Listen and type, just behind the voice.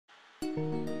Hi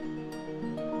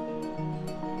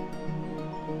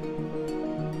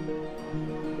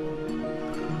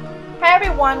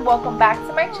everyone, welcome back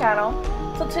to my channel.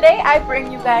 So today I bring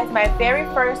you guys my very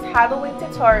first Halloween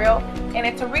tutorial, and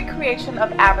it's a recreation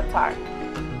of Avatar.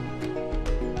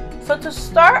 So to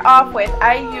start off with,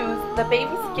 I use the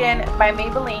Baby Skin by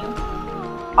Maybelline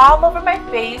all over my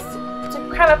face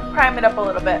to kind of prime it up a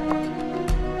little bit.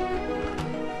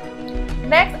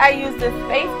 Next I use this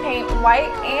face paint,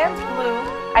 white and blue.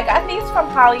 I got these from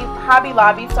Hobby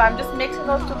Lobby, so I'm just mixing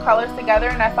those two colors together,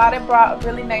 and I thought it brought a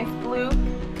really nice blue,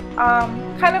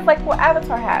 kind of like what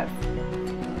Avatar has.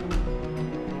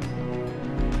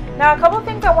 Now a couple of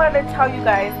things I wanted to tell you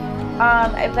guys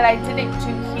that I didn't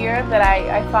do here that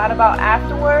I thought about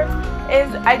afterwards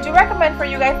is I do recommend for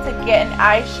you guys to get an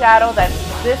eyeshadow that's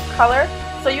this color,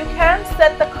 so you can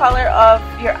set the color of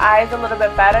your eyes a little bit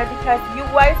better, because you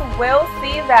guys will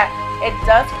see that it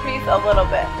does crease a little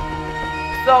bit.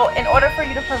 So in order for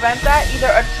you to prevent that,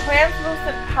 either a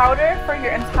translucent powder for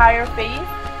your entire face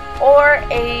or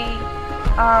a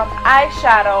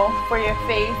eyeshadow for your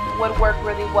face would work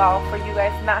really well for you guys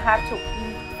not have to,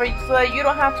 so that you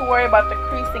don't have to worry about the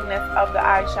creasingness of the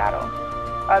eyeshadow,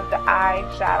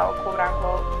 quote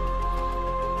unquote.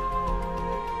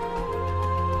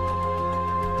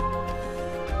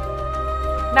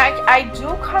 Now I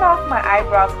do cut off my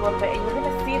eyebrows a little bit, and you're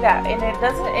gonna see that, and it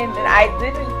doesn't, and I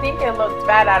didn't think it looked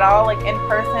bad at all, like in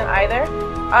person either.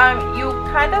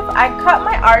 I cut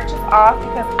my arches off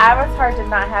because Avatar did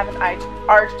not have an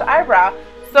arched eyebrow,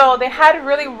 so they had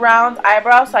really round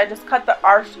eyebrows, so I just cut the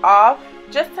arch off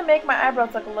just to make my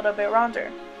eyebrows look a little bit rounder.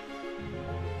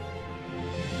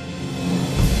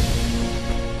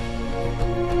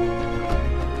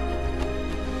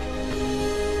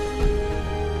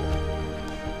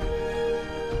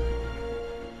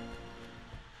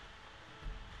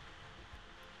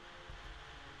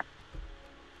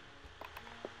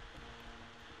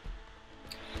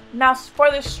 Now for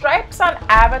the stripes on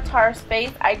Avatar's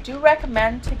face, I do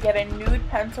recommend to get a nude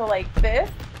pencil like this.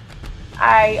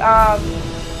 I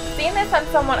seen this on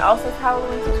someone else's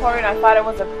Halloween tutorial, and I thought it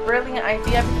was a brilliant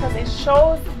idea because it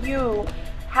shows you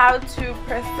how to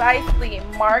precisely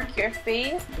mark your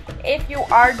face if you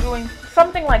are doing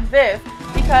something like this,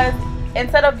 because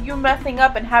instead of you messing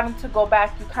up and having to go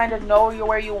back, you kind of know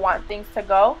where you want things to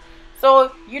go.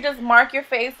 So you just mark your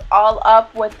face all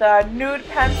up with a nude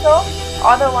pencil,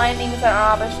 all the linings and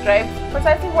all the stripes,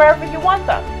 precisely wherever you want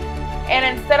them. And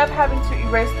instead of having to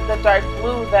erase the dark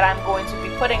blue that I'm going to be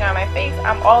putting on my face,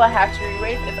 all I have to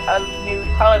erase is a nude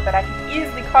color that I can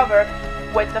easily cover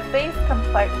with the face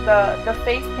the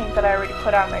face paint that I already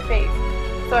put on my face.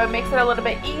 So it makes it a little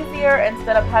bit easier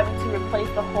instead of having to replace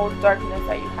the whole darkness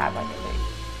that you have on your face.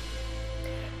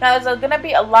 Now there's going to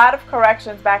be a lot of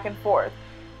corrections back and forth,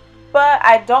 but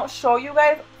I don't show you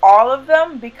guys all of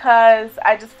them because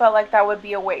I just felt like that would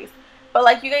be a waste. But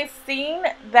like you guys seen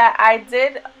that I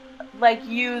did like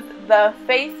use the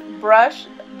face brush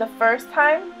the first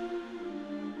time,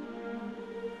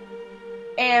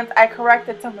 and I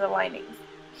corrected some of the linings.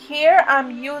 Here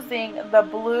I'm using the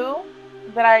blue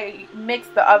that I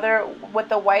mixed the other with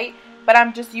the white, but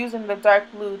I'm just using the dark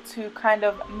blue to kind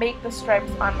of make the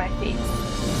stripes on my face.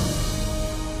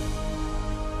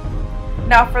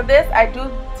 Now for this, I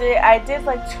did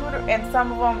like two in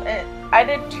some of them. I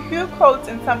did 2 coats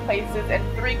in some places and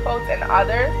 3 coats in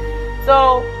others.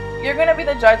 So you're gonna be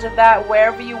the judge of that,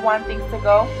 wherever you want things to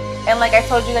go. And like I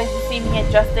told you guys, you see me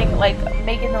adjusting, like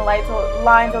making the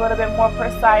lines a little bit more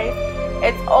precise.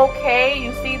 It's okay.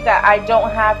 You see that I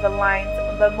don't have the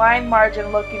line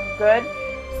margin looking good.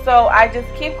 So I just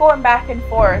keep going back and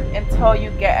forth until you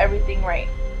get everything right.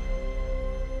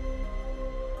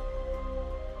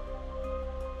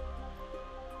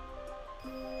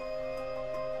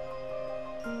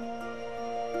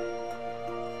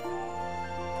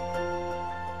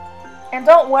 And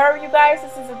don't worry, you guys,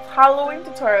 this is a Halloween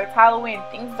tutorial. It's Halloween.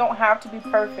 Things don't have to be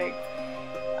perfect.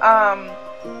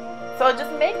 So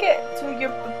just make it to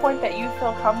the point that you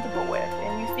feel comfortable with.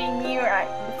 And you see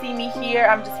me here,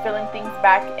 I'm just filling things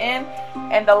back in,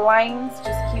 and the lines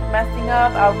just keep messing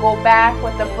up. I'll go back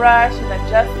with the brush and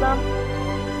adjust them.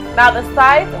 Now the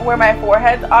sides where my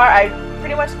foreheads are, I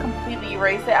pretty much completely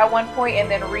erased it at one point and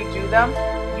then redo them.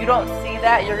 You don't see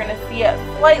that. You're going to see it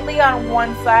slightly on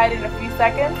one side in a few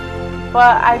seconds.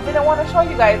 But I didn't want to show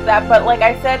you guys that. But like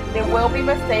I said, there will be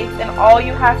mistakes, and all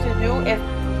you have to do is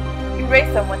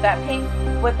erase them with that paint,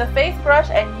 with the face brush,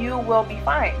 and you will be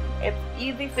fine. It's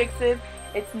easy fixes.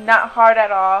 It's not hard at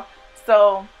all.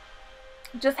 So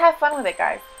just have fun with it,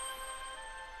 guys.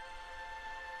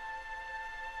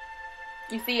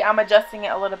 You see, I'm adjusting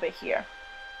it a little bit here.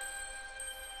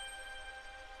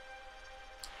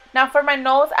 Now for my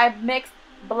nose, I mixed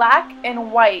black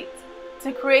and white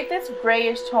to create this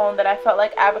grayish tone that I felt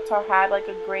like Avatar had, like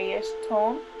a grayish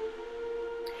tone.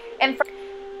 And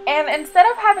instead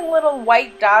of having little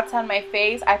white dots on my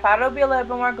face, I thought it would be a little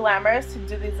bit more glamorous to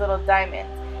do these little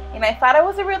diamonds. And I thought it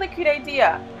was a really cute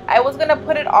idea. I was going to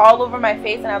put it all over my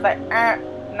face and I was like,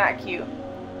 not cute.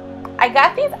 I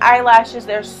got these eyelashes.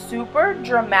 They're super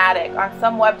dramatic on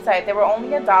some website. They were only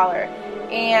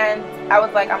 $1. And I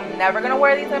was like, I'm never going to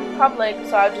wear these in public,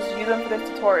 so I'll just use them for this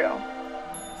tutorial.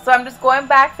 So I'm just going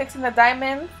back, fixing the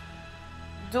diamonds,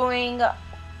 doing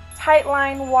tight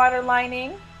line water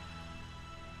lining.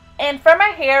 And for my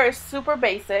hair, it's super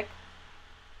basic.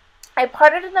 I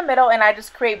part it in the middle and I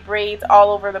just create braids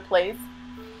all over the place.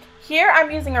 Here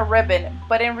I'm using a ribbon,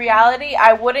 but in reality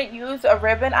I wouldn't use a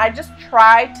ribbon. I just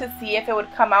tried to see if it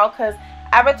would come out, because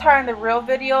Avatar in the real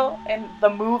video, in the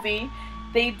movie,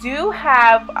 they do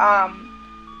have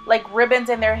like ribbons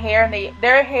in their hair, and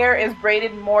their hair is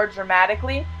braided more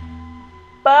dramatically.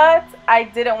 But I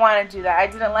didn't want to do that. I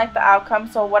didn't like the outcome,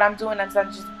 so what I'm doing is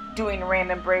I'm just doing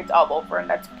random braids all over, and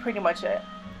that's pretty much it.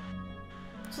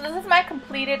 So this is my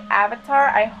completed avatar.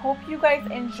 I hope you guys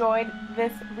enjoyed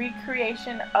this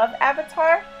recreation of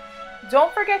Avatar.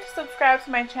 Don't forget to subscribe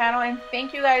to my channel, and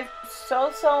thank you guys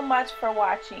so much for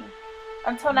watching.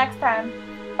 Until next time,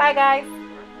 bye guys.